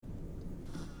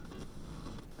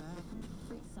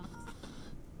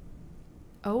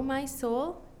Oh My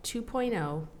Soul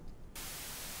 2.0.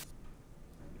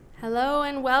 Hello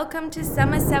and welcome to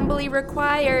Some Assembly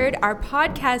Required, our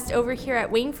podcast over here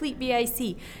at Wainfleet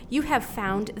BIC. You have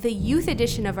found the youth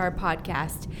edition of our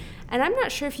podcast. And I'm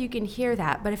not sure if you can hear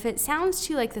that, but if it sounds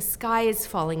to you like the sky is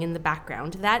falling in the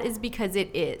background, that is because it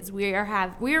is. We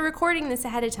are recording this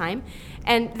ahead of time,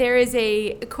 and there is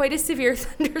quite a severe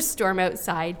thunderstorm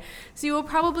outside. So you will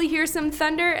probably hear some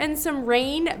thunder and some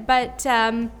rain, but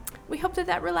we hope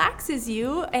that relaxes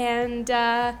you and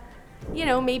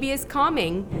maybe is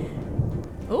calming.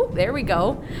 Oh, there we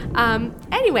go.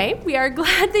 Anyway, we are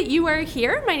glad that you are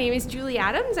here. My name is Julie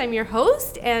Adams. I'm your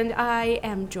host, and I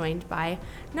am joined by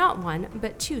not one,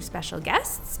 but two special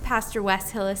guests. Pastor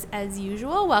Wes Hillis, as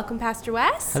usual. Welcome, Pastor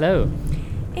Wes. Hello.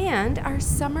 And our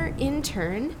summer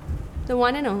intern, the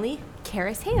one and only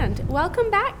Karis Hand.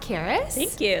 Welcome back, Karis.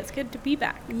 Thank you. It's good to be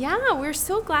back. Yeah, we're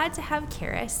so glad to have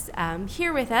Karis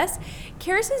here with us.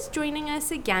 Karis is joining us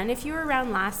again. If you were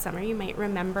around last summer, you might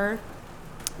remember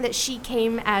that she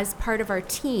came as part of our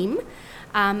team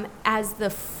as the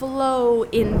flow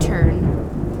intern.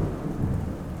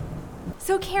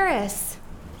 So, Karis,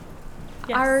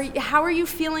 Yes. how are you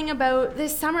feeling about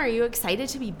this summer? Are you excited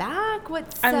to be back?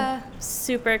 I'm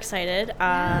super excited.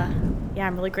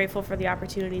 I'm really grateful for the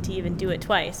opportunity to even do it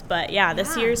twice. But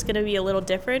this year's going to be a little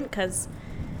different because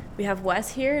we have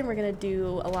Wes here, and we're going to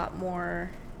do a lot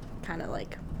more kind of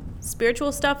like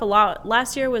spiritual stuff.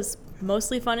 Last year was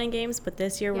mostly fun and games, but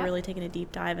this year we're really taking a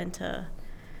deep dive into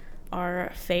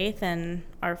our faith and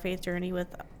our faith journey with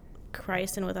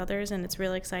Christ and with others, and it's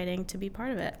really exciting to be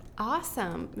part of it.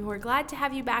 Awesome. We're glad to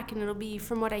have you back, and it'll be,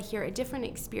 from what I hear, a different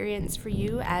experience for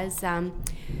you as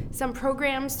some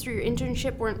programs through your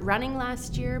internship weren't running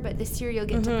last year, but this year you'll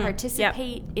get to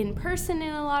participate in person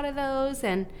in a lot of those,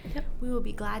 and we will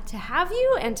be glad to have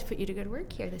you and to put you to good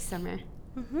work here this summer.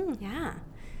 Yeah.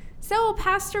 So,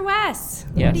 Pastor Wes,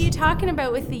 Yes. What are you talking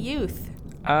about with the youth?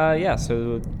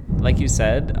 So like you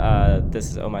said, this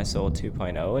is Oh My Soul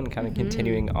 2.0 and kind of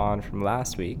continuing on from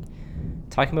last week,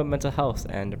 talking about mental health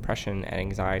and depression and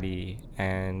anxiety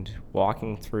and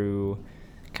walking through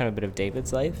kind of a bit of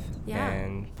David's life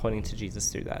and pointing to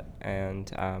Jesus through that. And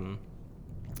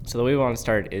so the way we want to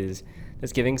start is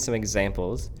just giving some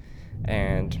examples.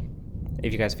 And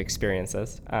if you guys have experienced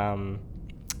this,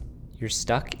 you're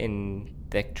stuck in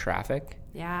thick traffic.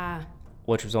 Yeah.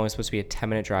 Which was only supposed to be a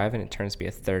 10-minute drive, and it turns to be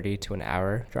a 30 to an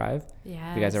hour drive. Yeah.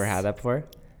 Have you guys ever had that before?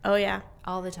 Oh, yeah.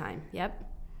 All the time. Yep.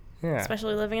 Yeah.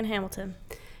 Especially living in Hamilton.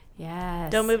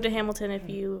 Yes. Don't move to Hamilton if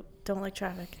you don't like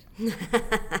traffic.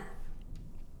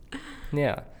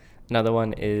 Yeah. Another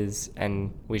one is,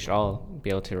 and we should all be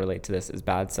able to relate to this, is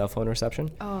bad cell phone reception.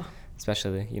 Oh.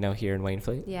 Especially, here in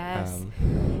Wainfleet. Yes.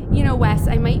 Wes,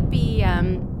 I might be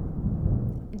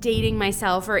dating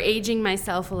myself or aging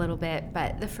myself a little bit,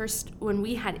 but when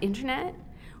we had internet,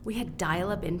 we had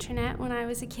dial-up internet when I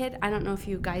was a kid. I don't know if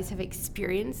you guys have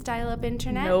experienced dial-up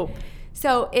internet. Nope.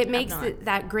 So it makes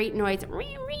that great noise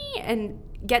and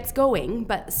gets going.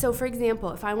 But so, for example,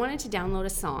 if I wanted to download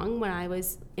a song when I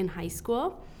was in high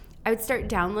school, I would start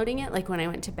downloading it like when I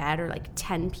went to bed or like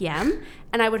 10 p.m.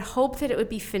 and I would hope that it would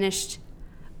be finished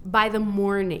by the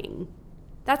morning.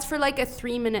 That's for like a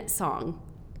 3-minute song.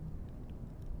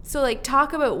 So, like,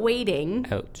 talk about waiting.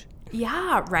 Ouch.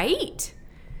 Yeah, right?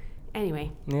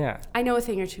 Anyway. Yeah. I know a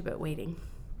thing or two about waiting.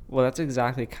 Well, that's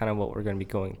exactly kind of what we're going to be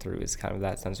going through, is kind of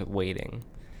that sense of waiting.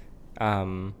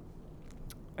 And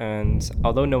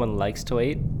although no one likes to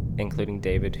wait, including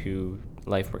David, who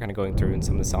life we're kind of going through, and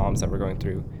some of the Psalms that we're going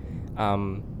through,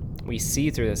 we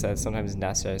see through this that it's sometimes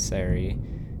necessary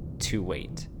to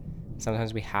wait.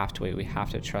 Sometimes we have to wait. We have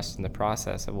to trust in the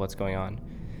process of what's going on.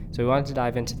 So we wanted to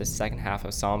dive into the second half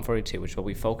of Psalm 42, which will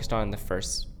be focused on in the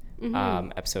first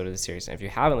episode of the series. And if you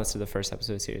haven't listened to the first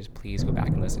episode of the series, please go back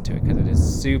and listen to it, because it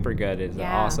is super good. It is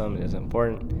awesome. It is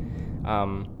important.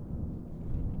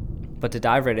 But to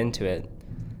dive right into it,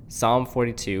 Psalm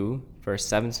 42, verse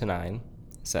 7 to 9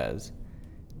 says,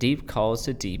 "Deep calls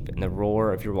to deep in the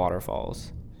roar of your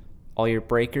waterfalls. All your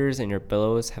breakers and your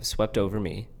billows have swept over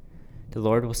me. The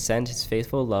Lord will send his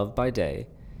faithful love by day.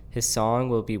 His song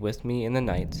will be with me in the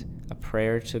night, a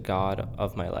prayer to God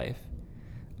of my life.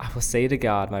 I will say to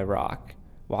God, my rock,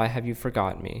 why have you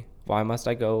forgotten me? Why must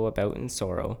I go about in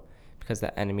sorrow because of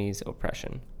the enemy's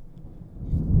oppression?"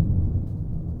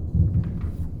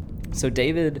 So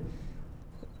David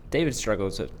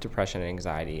struggles with depression and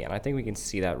anxiety, and I think we can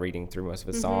see that reading through most of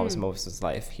his Psalms, most of his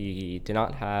life. He did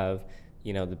not have,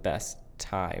 the best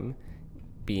time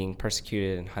being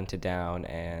persecuted and hunted down,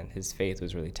 and his faith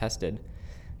was really tested.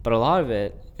 But a lot of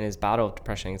it in his battle of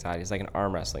depression and anxiety is like an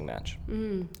arm wrestling match.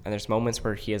 And there's moments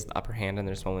where he has the upper hand, and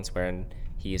there's moments where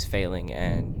he is failing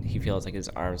and he feels like his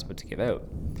arm's about to give out.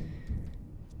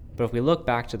 But if we look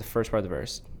back to the first part of the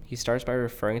verse, he starts by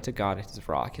referring to God as his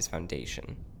rock, his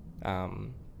foundation.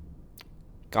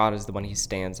 God is the one he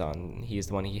stands on. He is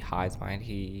the one he hides behind.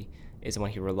 He is the one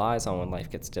he relies on when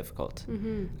life gets difficult.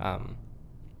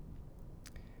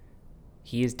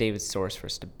 He is David's source for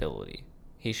stability.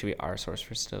 He should be our source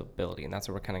for stability, and that's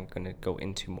what we're kind of going to go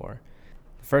into more.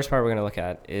 The first part we're going to look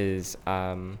at is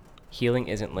healing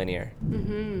isn't linear.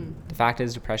 The fact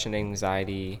is, depression and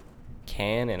anxiety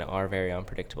can and are very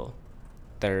unpredictable.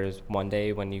 There's one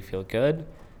day when you feel good,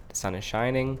 the sun is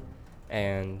shining,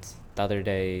 and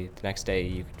the next day,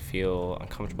 you could feel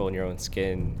uncomfortable in your own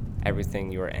skin,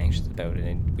 everything you were anxious about,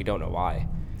 and we don't know why.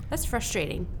 That's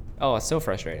frustrating. Oh, it's so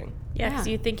frustrating. Yeah, because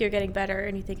you think you're getting better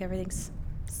and you think everything's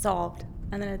solved,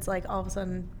 and then it's like all of a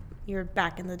sudden you're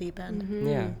back in the deep end.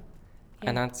 Yeah.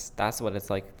 And that's what it's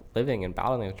like living and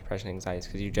battling with depression and anxiety,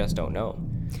 because you just don't know.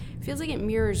 It feels like it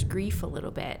mirrors grief a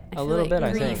little bit. A little bit,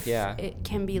 grief, I think, yeah. It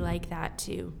can be like that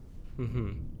too.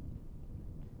 And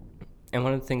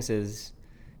one of the things is,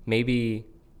 maybe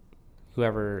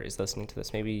whoever is listening to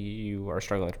this, maybe you are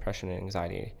struggling with depression and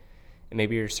anxiety, and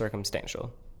maybe you're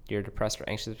circumstantial. You're depressed or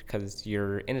anxious because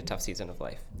you're in a tough season of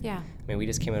life. Yeah. I mean, we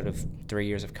just came out of 3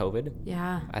 years of COVID.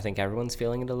 Yeah. I think everyone's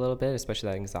feeling it a little bit, especially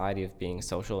that anxiety of being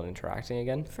social and interacting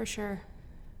again. For sure.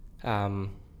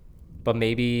 But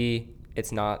maybe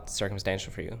it's not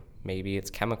circumstantial for you. Maybe it's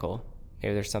chemical.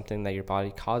 Maybe there's something that your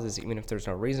body causes, even if there's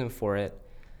no reason for it,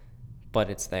 but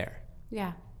it's there.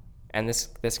 Yeah. And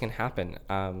this can happen.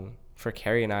 For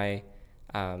Carrie and I,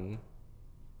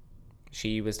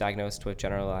 she was diagnosed with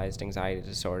generalized anxiety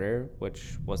disorder,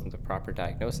 which wasn't the proper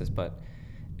diagnosis, but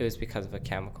it was because of a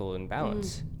chemical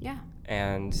imbalance. Yeah.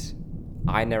 And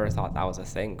I never thought that was a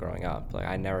thing growing up. Like,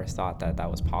 I never thought that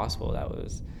was possible.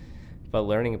 But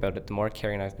learning about it, the more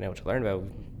Carrie and I have been able to learn about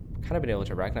it, we've kind of been able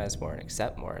to recognize more and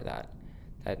accept more that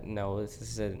no,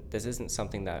 this isn't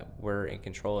something that we're in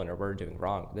control in or we're doing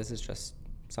wrong. This is just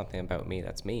something about me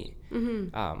that's me.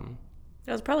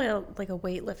 It was probably like a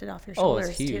weight lifted off your shoulders,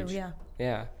 it's huge. too. Yeah.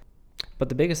 Yeah. But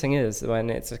the biggest thing is,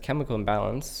 when it's a chemical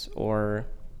imbalance or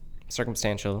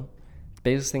circumstantial, the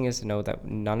biggest thing is to know that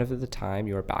none of the time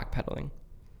you are backpedaling.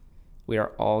 We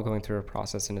are all going through a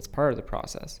process, and it's part of the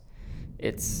process.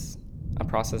 It's a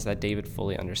process that David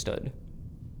fully understood.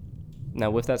 Now,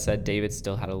 with that said, David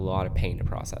still had a lot of pain to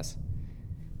process.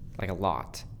 Like, a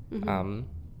lot.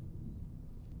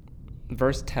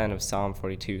 Verse 10 of Psalm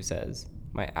 42 says,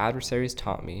 "My adversaries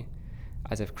taunt me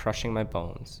as if crushing my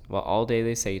bones, while all day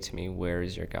they say to me, 'Where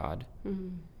is your God?'"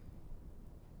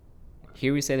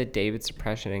 Here we say that David's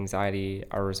depression and anxiety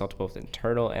are a result of both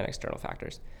internal and external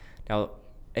factors. Now,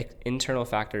 internal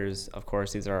factors, of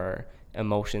course, these are our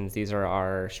emotions, these are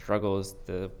our struggles,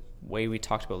 the way we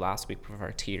talked about last week with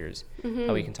our tears,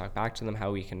 how we can talk back to them,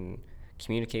 how we can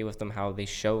communicate with them, how they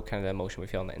show kind of the emotion we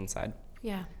feel on the inside.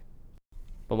 Yeah.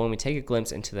 But when we take a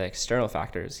glimpse into the external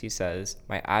factors, he says,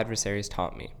 "My adversaries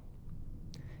taunt me."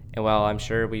 And while I'm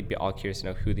sure we'd be all curious to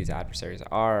know who these adversaries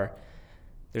are,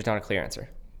 there's not a clear answer.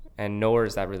 And nor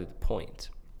is that really the point.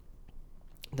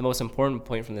 The most important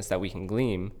point from this that we can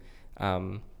glean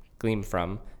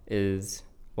from is,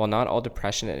 while not all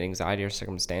depression and anxiety are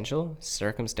circumstantial,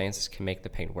 circumstances can make the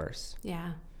pain worse.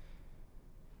 Yeah.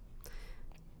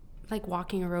 Like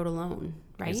walking a road alone,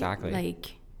 right? Exactly.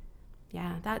 Like,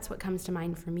 yeah, that's what comes to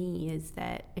mind for me, is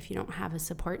that if you don't have a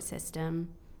support system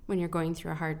when you're going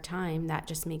through a hard time, that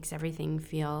just makes everything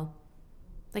feel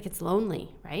like it's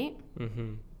lonely, right?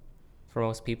 For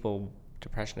most people,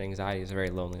 depression and anxiety is a very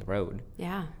lonely road.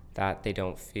 Yeah. That they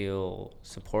don't feel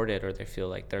supported, or they feel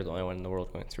like they're the only one in the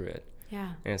world going through it.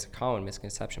 Yeah. And it's a common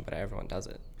misconception, but everyone does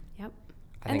it. Yep.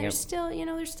 And there's still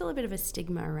a bit of a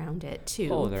stigma around it too.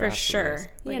 Oh, there For absolutely sure. is.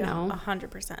 Like, You know.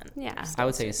 100%. Yeah. I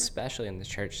would say, especially in the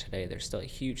church today, there's still a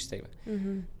huge stigma.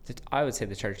 I would say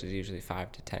the church is usually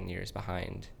 5 to 10 years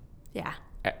behind Yeah.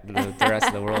 the rest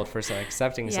of the world for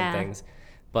accepting some Yeah. things.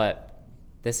 But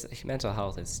this mental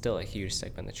health is still a huge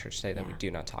stigma in the church today that we Yeah.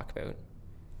 do not talk about.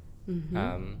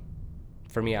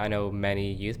 For me, I know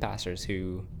many youth pastors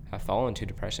who have fallen to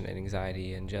depression and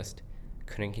anxiety and just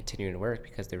couldn't continue to work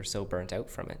because they were so burnt out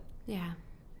from it. Yeah.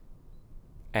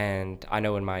 And I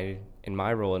know in my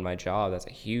role, in my job, that's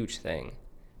a huge thing,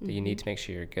 that you need to make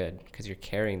sure you're good, because you're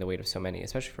carrying the weight of so many,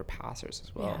 especially for pastors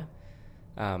as well.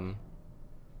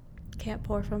 Can't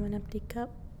pour from an empty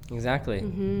cup. Exactly.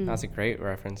 That's a great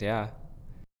reference, yeah.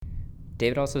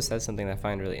 David also says something that I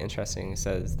find really interesting. He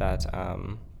says that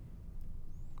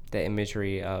the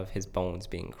imagery of his bones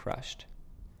being crushed.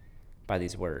 by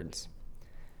these words.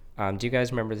 Do you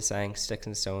guys remember the saying, sticks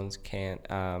and stones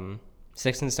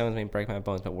may break my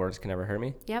bones, but words can never hurt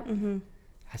me? Yep.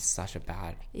 That's such a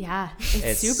bad. Yeah,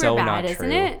 it's super so bad, not isn't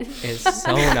true. it? It's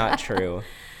so not true.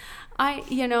 I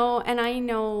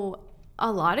know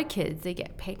a lot of kids, they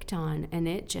get picked on, and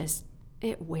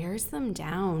it wears them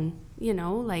down.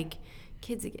 Like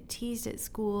kids that get teased at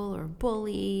school or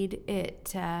bullied,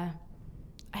 it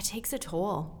takes a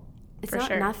toll. It's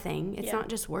not nothing. It's not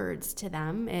just words to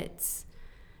them. It's,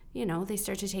 they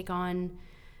start to take on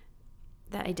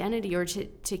the identity or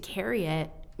to carry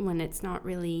it when it's not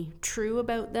really true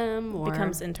about them, or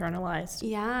becomes internalized.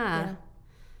 Yeah.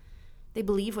 They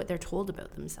believe what they're told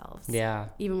about themselves. Yeah.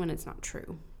 Even when it's not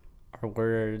true. Our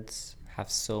words have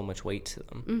so much weight to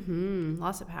them.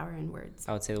 Lots of power in words.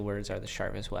 I would say the words are the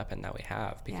sharpest weapon that we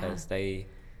have, because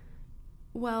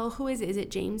Well, who is it? Is it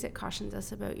James that cautions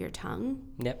us about your tongue?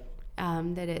 Yep.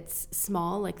 That it's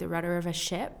small, like the rudder of a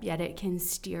ship, yet it can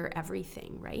steer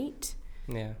everything, right?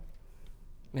 Yeah.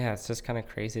 Yeah, it's just kind of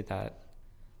crazy that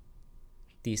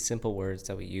these simple words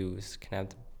that we use can have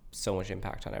so much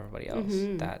impact on everybody else,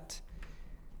 that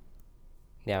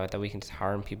we can just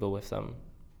harm people with them.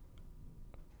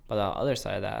 But on the other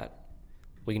side of that,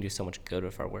 we can do so much good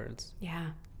with our words.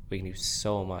 Yeah. We can do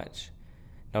so much.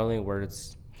 Not only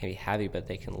words can be heavy, but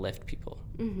they can lift people.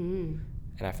 And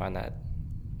I find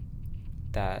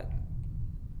that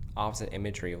opposite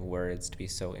imagery of words to be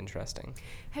so interesting.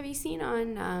 Have you seen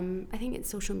on, I think it's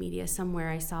social media somewhere,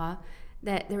 I saw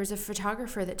that there was a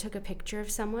photographer that took a picture of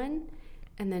someone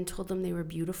and then told them they were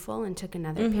beautiful and took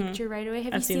another picture right away.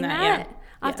 Have you seen that? Yeah.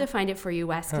 I'll have to find it for you,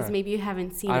 Wes, because maybe you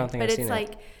haven't seen it. I don't think I've seen it's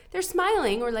like they're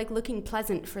smiling or like looking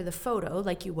pleasant for the photo,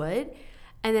 like you would,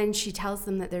 and then she tells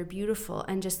them that they're beautiful,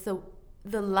 and just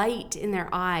the light in their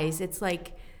eyes, it's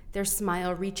like their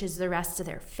smile reaches the rest of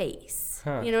their face.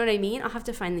 You know what I mean? I'll have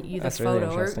to find you the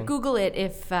photo, or Google it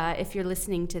if you're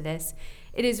listening to this.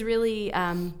 It is really,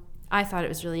 I thought it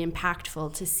was really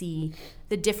impactful to see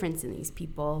the difference in these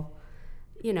people,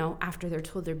 after they're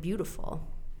told they're beautiful.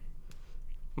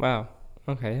 Wow.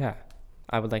 Okay, yeah.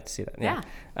 I would like to see that.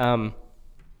 Yeah.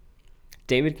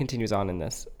 David continues on in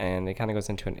this, and it kind of goes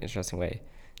into an interesting way.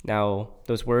 Now,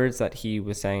 those words that he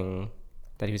was saying,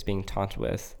 that he was being taunted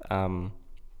with,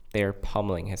 they're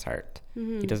pummeling his heart.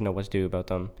 He doesn't know what to do about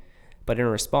them. But in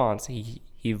response,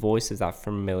 he voices that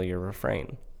familiar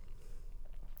refrain.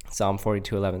 Psalm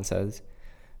 42:11 says,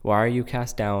 "Why are you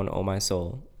cast down, O my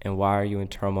soul, and why are you in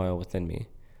turmoil within me?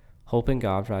 Hope in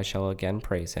God, for I shall again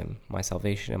praise him, my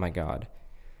salvation and my God."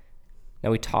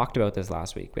 Now, we talked about this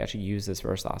last week. We actually used this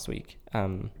verse last week.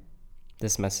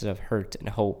 This message of hurt and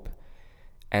hope.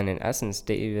 And in essence,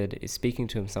 David is speaking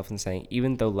to himself and saying,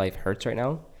 even though life hurts right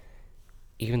now,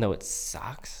 even though it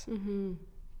sucks,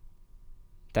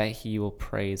 that he will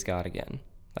praise God again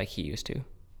like he used to.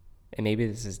 And maybe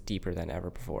this is deeper than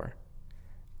ever before.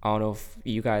 I don't know if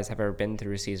you guys have ever been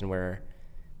through a season where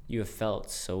you have felt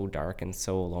so dark and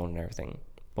so alone and everything.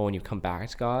 But when you come back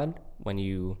to God, when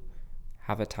you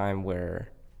have a time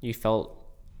where you felt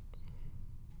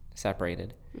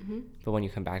separated, but when you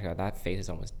come back to God, that faith is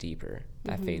almost deeper.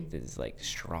 That faith is like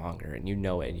stronger, and you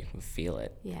know it and you can feel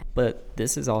it. Yeah. But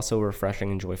this is also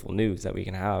refreshing and joyful news that we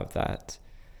can have, that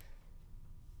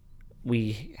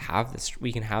we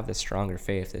can have this stronger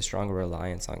faith, this stronger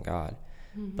reliance on God.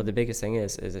 But the biggest thing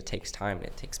is it takes time and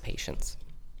it takes patience.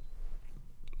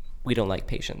 We don't like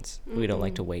patience. We don't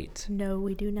like to wait. No,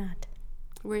 we do not.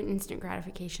 We're an instant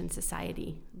gratification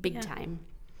society, big time.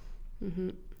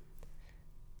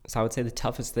 So I would say the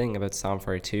toughest thing about Psalm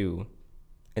 42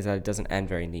 is that it doesn't end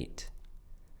very neat.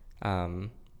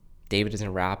 David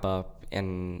doesn't wrap up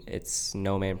and it's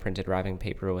no man printed wrapping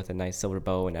paper with a nice silver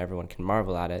bow and everyone can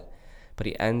marvel at it. But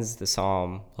he ends the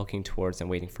psalm looking towards and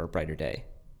waiting for a brighter day.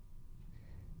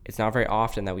 It's not very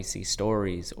often that we see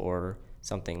stories or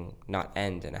something not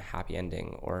end in a happy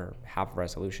ending or have a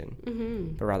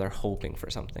resolution, but rather hoping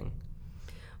for something.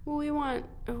 Well, we want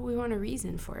a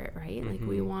reason for it, right? Like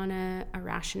we want a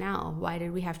rationale. Why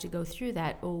did we have to go through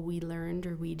that? Oh, we learned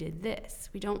or we did this.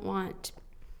 We don't want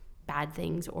bad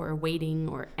things or waiting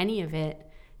or any of it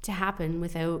to happen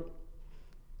without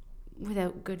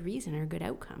good reason or good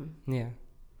outcome. Yeah.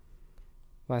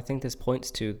 Well, I think this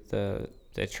points to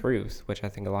the truth, which I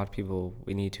think a lot of people,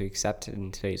 we need to accept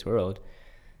in today's world,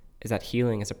 is that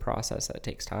healing is a process that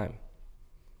takes time.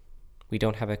 We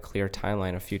don't have a clear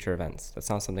timeline of future events. That's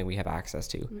not something we have access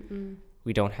to.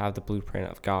 We don't have the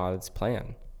blueprint of God's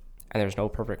plan. And there's no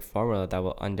perfect formula that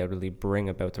will undoubtedly bring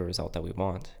about the result that we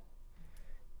want.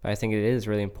 But I think it is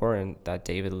really important that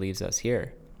David leaves us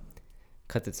here,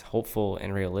 because it's hopeful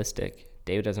and realistic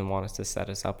David doesn't want us to set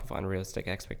us up with unrealistic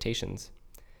expectations.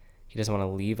 He doesn't want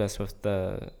to leave us with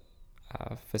the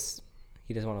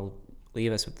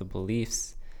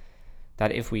beliefs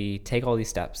that if we take all these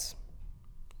steps,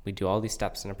 we do all these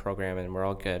steps in a program and we're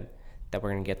all good, that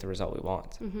we're going to get the result we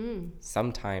want.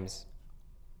 Sometimes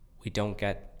we don't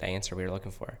get the answer we were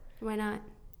looking for. Why not?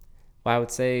 Well, I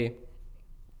would say,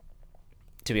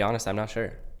 to be honest, I'm not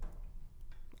sure.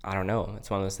 I don't know. It's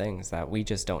one of those things that we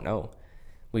just don't know.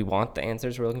 We want the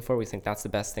answers we're looking for. We think that's the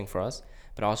best thing for us,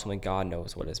 but ultimately God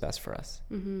knows what is best for us.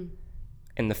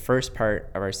 In the first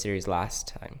part of our series last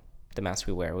time, The Mask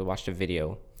We Wear, we watched a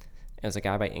video. It was a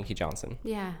guy by Inky Johnson.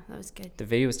 Yeah, that was good. The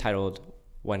video was titled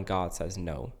When God Says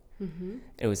No.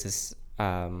 It was this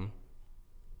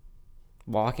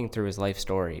walking through his life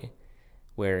story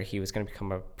where he was going to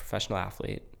become a professional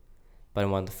athlete, but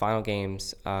in one of the final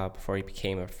games before he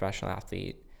became a professional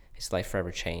athlete, his life forever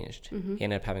changed. He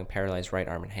ended up having paralyzed right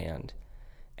arm and hand,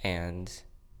 and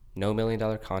no $1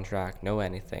 million contract, no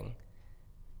anything.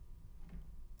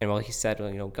 And while he said,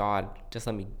 well, God, just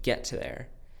let me get to there.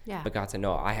 Yeah. But God said,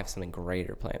 no, I have something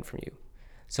greater planned for you.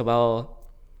 So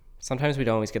while sometimes we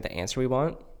don't always get the answer we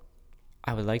want,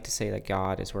 I would like to say that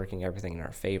God is working everything in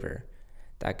our favor,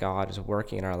 that God is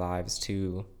working in our lives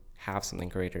to have something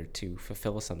greater, to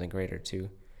fulfill something greater, to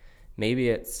maybe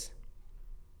it's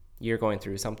you're going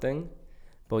through something,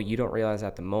 but you don't realize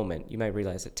at the moment. You might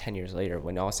realize it 10 years later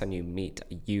when all of a sudden you meet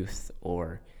a youth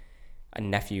or a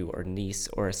nephew or niece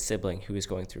or a sibling who is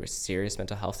going through a serious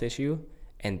mental health issue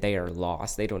and they are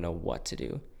lost. They don't know what to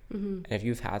do. And if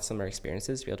you've had similar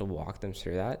experiences, to be able to walk them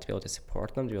through that, to be able to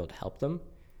support them, to be able to help them,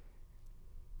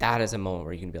 that is a moment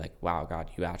where you can be like, wow,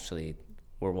 God, you actually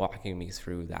were walking me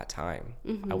through that time.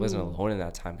 I wasn't alone in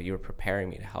that time, but you were preparing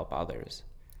me to help others.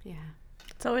 Yeah.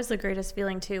 It's always the greatest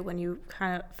feeling, too, when you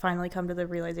kind of finally come to the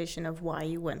realization of why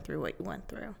you went through what you went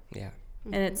through. Yeah.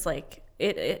 And it's like,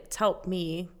 it's helped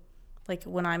me. Like,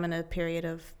 when I'm in a period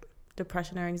of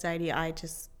depression or anxiety, I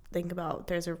just think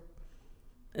about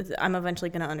I'm eventually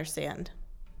going to understand.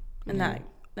 And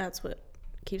that's what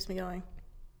keeps me going.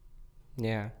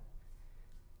 Yeah.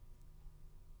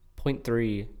 Point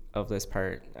 3 of this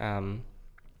part,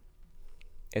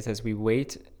 it says, we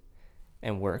wait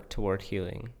and work toward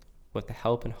healing with the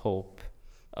help and hope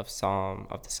of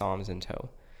the Psalms in tow.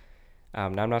 Now,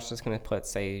 I'm not just going to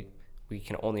say we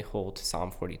can only hold to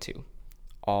Psalm 42.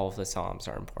 All of the Psalms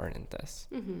are important in this.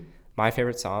 My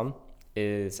favorite Psalm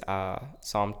is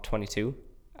Psalm 22.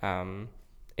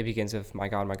 It begins with, my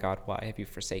God, why have you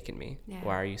forsaken me? Yeah.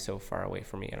 Why are you so far away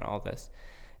from me, and all this?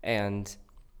 And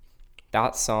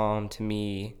that Psalm, to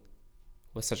me,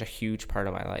 was such a huge part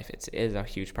of my life. It is a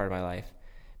huge part of my life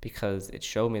because it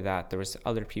showed me that there was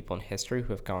other people in history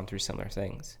who have gone through similar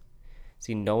things.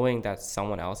 See, knowing that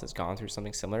someone else has gone through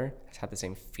something similar, has had the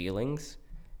same feelings,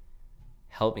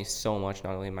 helped me so much,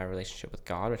 not only in my relationship with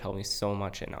God, but helped me so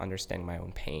much in understanding my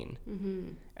own pain.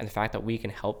 And the fact that we can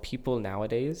help people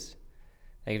nowadays,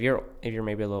 like if you're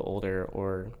maybe a little older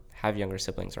or have younger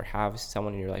siblings or have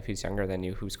someone in your life who's younger than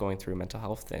you who's going through mental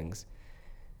health things,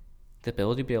 the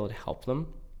ability to be able to help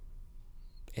them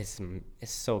is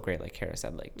so great, like Karis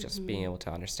said, like just being able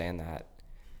to understand that.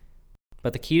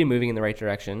 But the key to moving in the right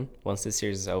direction once this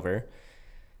series is over,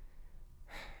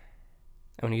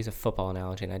 I want to use a football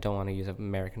analogy, and I don't want to use an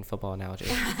American football analogy.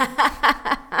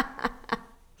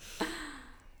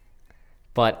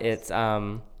 But it's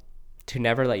to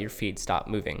never let your feet stop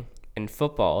moving. In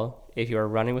football, if you are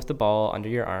running with the ball under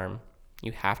your arm,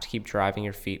 you have to keep driving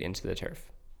your feet into the turf.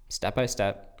 Step by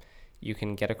step, you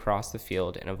can get across the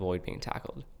field and avoid being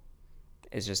tackled.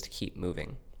 It's just to keep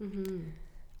moving.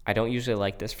 I don't usually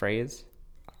like this phrase.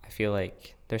 I feel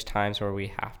like there's times where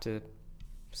we have to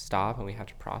stop and we have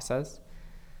to process.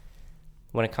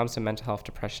 When it comes to mental health,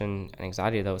 depression, and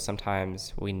anxiety, though,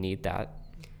 sometimes we need that.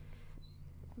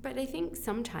 But I think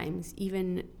sometimes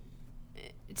even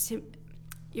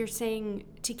you're saying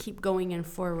to keep going in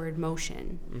forward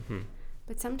motion.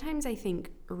 But sometimes I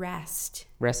think rest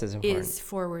is important. Is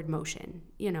forward motion.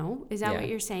 Is that what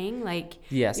you're saying? Like,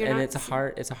 yes, and it's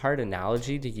a hard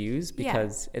analogy to use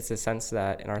because it's a sense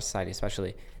that in our society,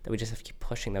 especially, that we just have to keep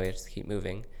pushing, that we have to keep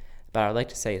moving. But I'd like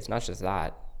to say it's not just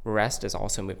that. Rest is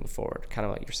also moving forward. Kind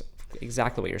of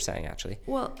exactly what you're saying, actually.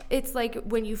 Well, it's like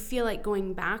when you feel like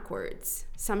going backwards,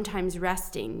 sometimes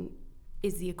resting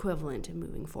is the equivalent of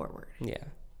moving forward. Yeah.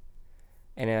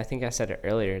 And I think I said it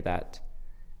earlier that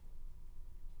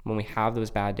when we have those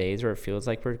bad days where it feels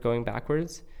like we're going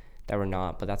backwards, that we're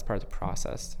not, but that's part of the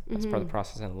process. That's part of the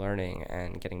process in learning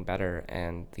and getting better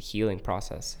and the healing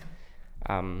process.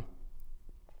 The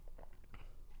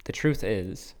truth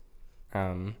is,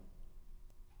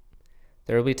 there's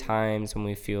There will be times when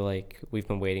we feel like we've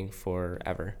been waiting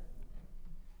forever.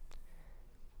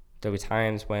 There will be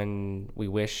times when we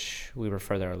wish we were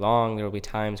further along. There will be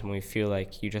times when we feel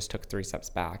like you just took 3 steps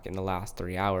back in the last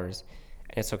 3 hours.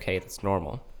 And it's okay. That's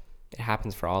normal. It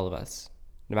happens for all of us.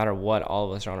 No matter what, all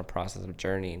of us are on a process of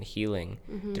journey and healing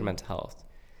through mental health.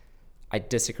 I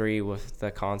disagree with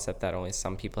the concept that only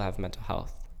some people have mental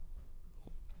health.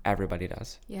 Everybody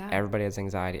does. Yeah. Everybody has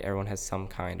anxiety. Everyone has some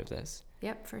kind of this.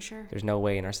 Yep, for sure. There's no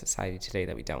way in our society today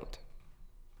that we don't.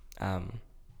 And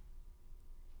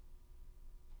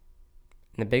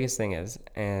the biggest thing is,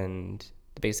 and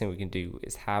the biggest thing we can do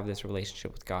is have this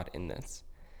relationship with God in this.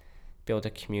 Be able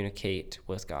to communicate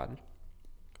with God.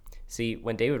 See,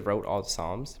 when David wrote all the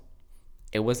Psalms,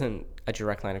 it wasn't a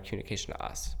direct line of communication to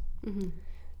us.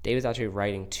 David's actually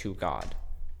writing to God.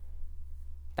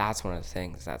 That's one of the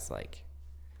things that's like,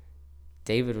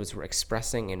 David was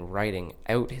expressing and writing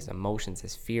out his emotions,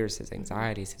 his fears, his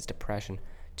anxieties, his depression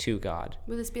to God.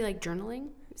 Would this be like journaling?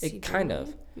 It kind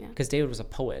of, because David was a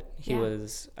poet. He Yeah.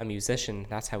 was a musician.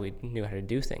 That's how he knew how to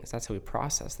do things. That's how he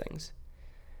processed things.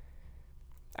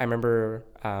 I remember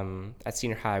at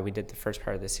senior high, we did the first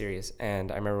part of this series,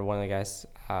 and I remember one of the guys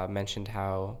mentioned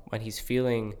how when he's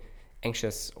feeling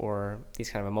anxious or these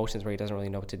kind of emotions where he doesn't really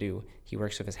know what to do, he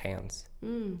works with his hands.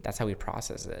 That's how he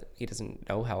processes it. He doesn't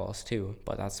know how else to,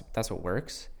 but that's what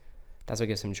works. That's what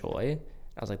gives him joy.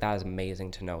 I was like, that is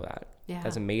amazing to know that. Yeah.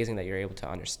 That's amazing that you're able to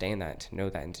understand that, to know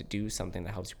that, and to do something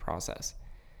that helps you process.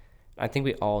 I think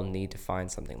we all need to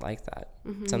find something like that.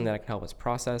 Something that can help us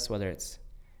process, whether it's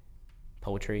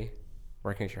poetry,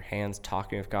 working with your hands,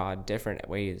 talking with God, different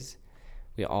ways.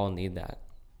 We all need that.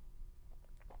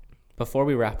 Before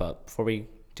we wrap up, before we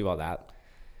do all that,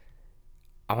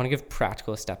 I want to give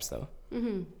practical steps though.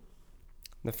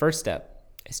 The first step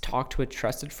is talk to a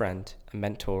trusted friend, a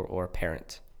mentor, or a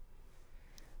parent.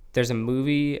 There's a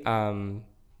movie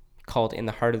called In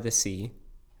the Heart of the Sea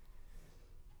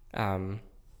that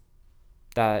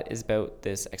is about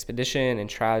this expedition and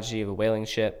tragedy of a whaling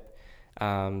ship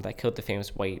that killed the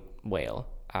famous white whale.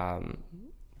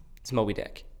 It's Moby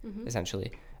Dick,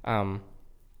 essentially.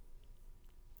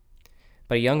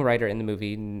 But a young writer in the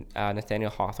movie,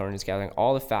 Nathaniel Hawthorne, is gathering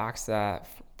all the facts that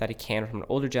he can from an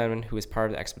older gentleman who was part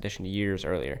of the expedition years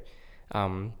earlier.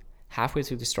 Halfway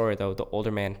through the story, though, the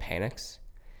older man panics.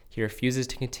 He refuses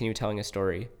to continue telling his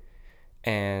story.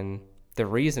 And the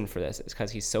reason for this is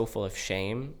because he's so full of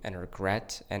shame and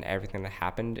regret and everything that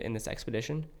happened in this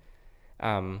expedition.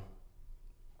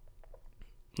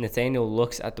 Nathaniel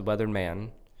looks at the weathered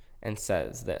man and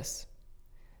says this: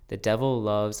 "The devil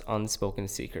loves unspoken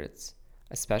secrets,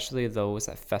 especially those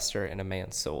that fester in a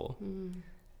man's soul."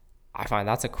 I find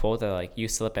that's a quote that, like, you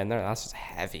slip in there, that's just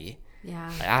heavy. Yeah.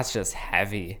 Like, that's just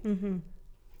heavy.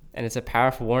 And it's a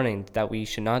powerful warning that we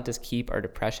should not just keep our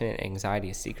depression and anxiety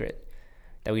a secret,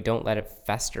 that we don't let it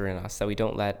fester in us, that we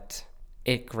don't let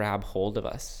it grab hold of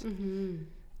us. Don't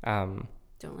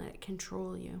let it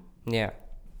control you. Yeah.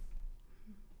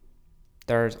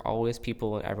 There's always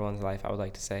people in everyone's life, I would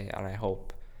like to say, and I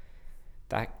hope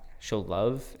that show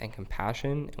love and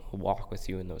compassion and will walk with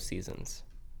you in those seasons.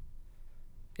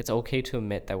 It's okay to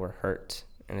admit that we're hurt,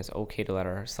 and it's okay to let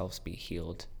ourselves be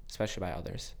healed, especially by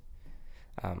others.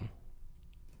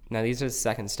 Now, these are the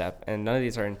second step, and none of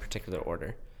these are in particular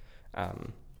order.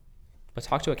 But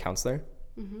talk to a counselor.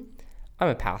 I'm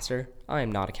a pastor. I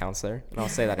am not a counselor, and I'll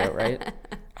say that outright.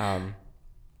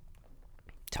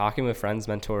 Talking with friends,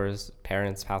 mentors,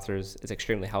 parents, pastors is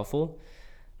extremely helpful,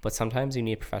 but sometimes you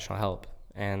need professional help,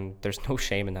 and there's no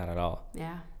shame in that at all.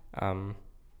 Yeah.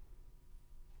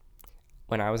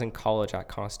 When I was in college at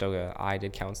Conestoga, I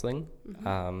did counseling.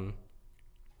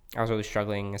 I was really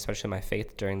struggling, especially my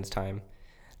faith during this time.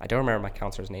 I don't remember my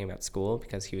counselor's name at school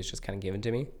because he was just kind of given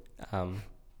to me. I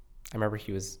remember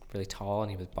he was really tall and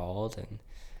he was bald, and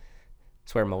I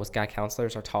swear most guy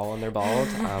counselors are tall and they're bald.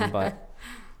 But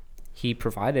he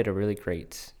provided a really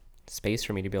great space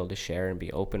for me to be able to share and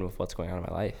be open with what's going on in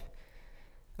my life.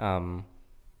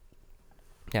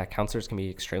 Yeah, counselors can be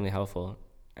extremely helpful.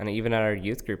 And even at our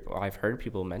youth group, I've heard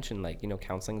people mention, like,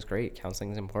 counseling's great,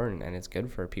 counseling is important, and it's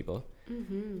good for people.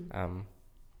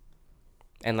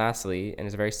 And lastly, and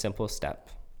it's a very simple step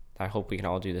that I hope we can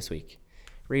all do this week: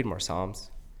 read more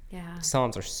Psalms. Yeah.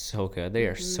 Psalms are so good. They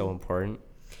are so important.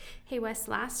 Hey, Wes,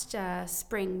 last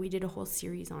spring we did a whole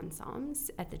series on Psalms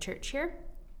at the church here.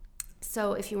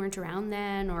 So if you weren't around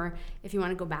then, or if you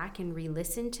want to go back and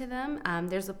re-listen to them,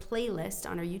 there's a playlist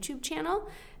on our YouTube channel,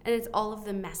 and it's all of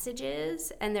the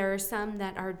messages, and there are some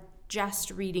that are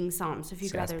just reading Psalms. So if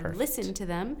you'd rather listen to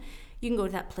them, you can go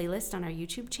to that playlist on our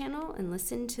YouTube channel and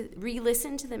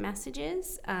re-listen to the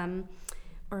messages.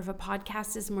 or if a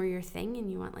podcast is more your thing and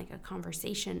you want like a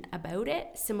conversation about it,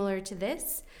 similar to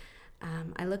this,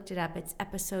 I looked it up. It's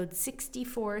episode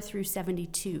 64 through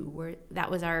 72, where that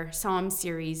was our Psalm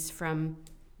series from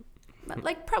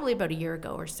like probably about a year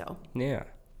ago or so. Yeah.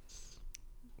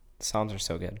 Psalms are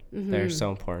so good. They're so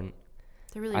important.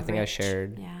 They're really I think rich.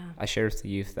 I shared with the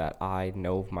youth that I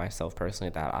know myself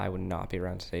personally that I would not be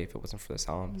around today if it wasn't for the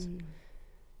Psalms.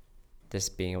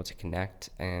 Just being able to connect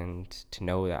and to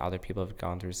know that other people have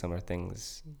gone through similar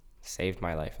things saved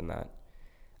my life in that.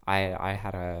 I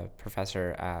had a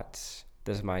professor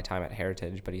this is my time at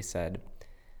Heritage, but he said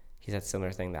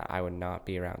similar thing, that I would not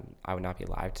be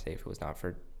alive today if it was not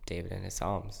for David and his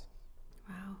Psalms.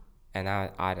 Wow. And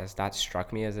that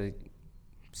struck me as a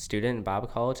student in Bible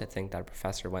college. I think that a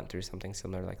professor went through something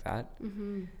similar like that.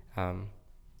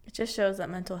 It just shows that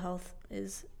mental health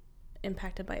is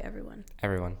impacted by everyone.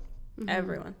 Everyone.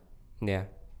 Yeah.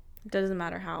 It doesn't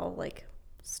matter how like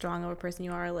strong of a person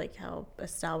you are, like how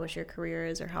established your career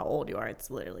is, or how old you are. It's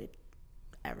literally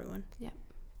everyone.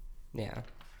 Yeah.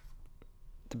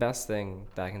 The best thing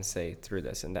that I can say through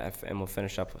this, and we'll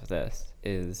finish up with this,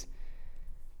 is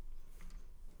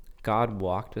God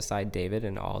walked beside David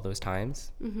in all those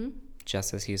times,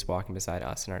 just as he's walking beside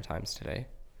us in our times today.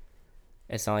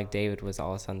 It's not like David was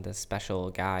all of a sudden this special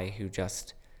guy who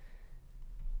just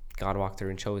God walked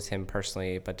through and chose him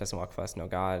personally, but doesn't walk with us. No,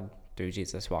 God, through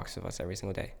Jesus, walks with us every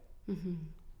single day.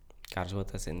 God is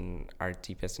with us in our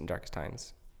deepest and darkest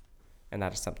times, and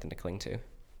that is something to cling to.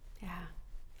 Yeah.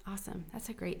 Awesome. That's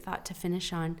a great thought to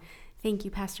finish on. Thank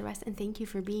you, Pastor Wes, and thank you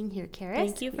for being here, Karis.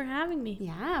 Thank you for having me.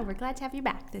 Yeah, we're glad to have you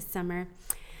back this summer.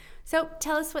 So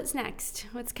tell us what's next.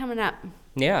 What's coming up?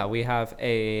 Yeah, we have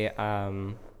to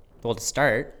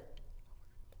start.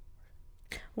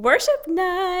 Worship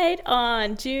night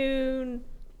on June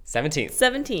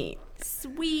 17th.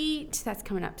 Sweet. That's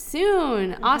coming up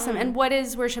soon. Awesome. And what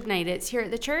is worship night? It's here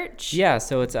at the church? Yeah,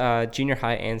 so it's junior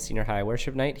high and senior high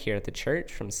worship night here at the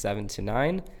church from 7 to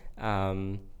 9.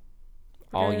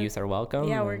 All youth are welcome.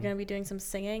 Yeah, we're going to be doing some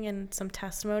singing and some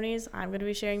testimonies. I'm going to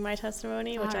be sharing my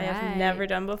testimony, which I have right. never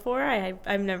done before.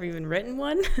 I've never even written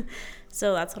one.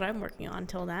 So that's what I'm working on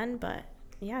till then. But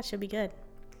yeah, it should be good.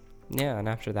 Yeah, and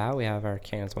after that, we have our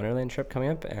Canada's Wonderland trip coming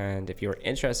up. And if you're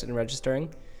interested in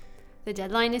registering, the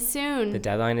deadline is soon.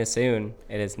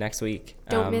 It is next week.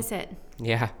 Don't miss it.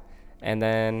 Yeah. And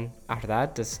then after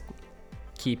that, just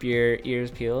keep your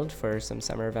ears peeled for some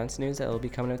summer events news that will be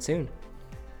coming out soon.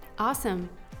 Awesome.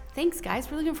 Thanks,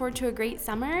 guys. We're looking forward to a great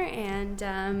summer.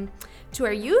 And to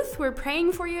our youth, we're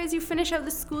praying for you as you finish out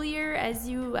the school year, as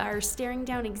you are staring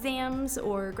down exams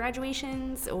or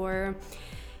graduations or,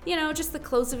 just the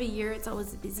close of a year. It's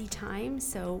always a busy time.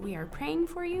 So we are praying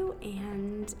for you.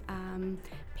 And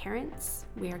parents,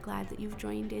 we are glad that you've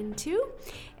joined in too.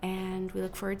 And we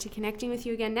look forward to connecting with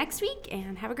you again next week.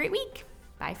 And have a great week.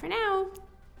 Bye for now.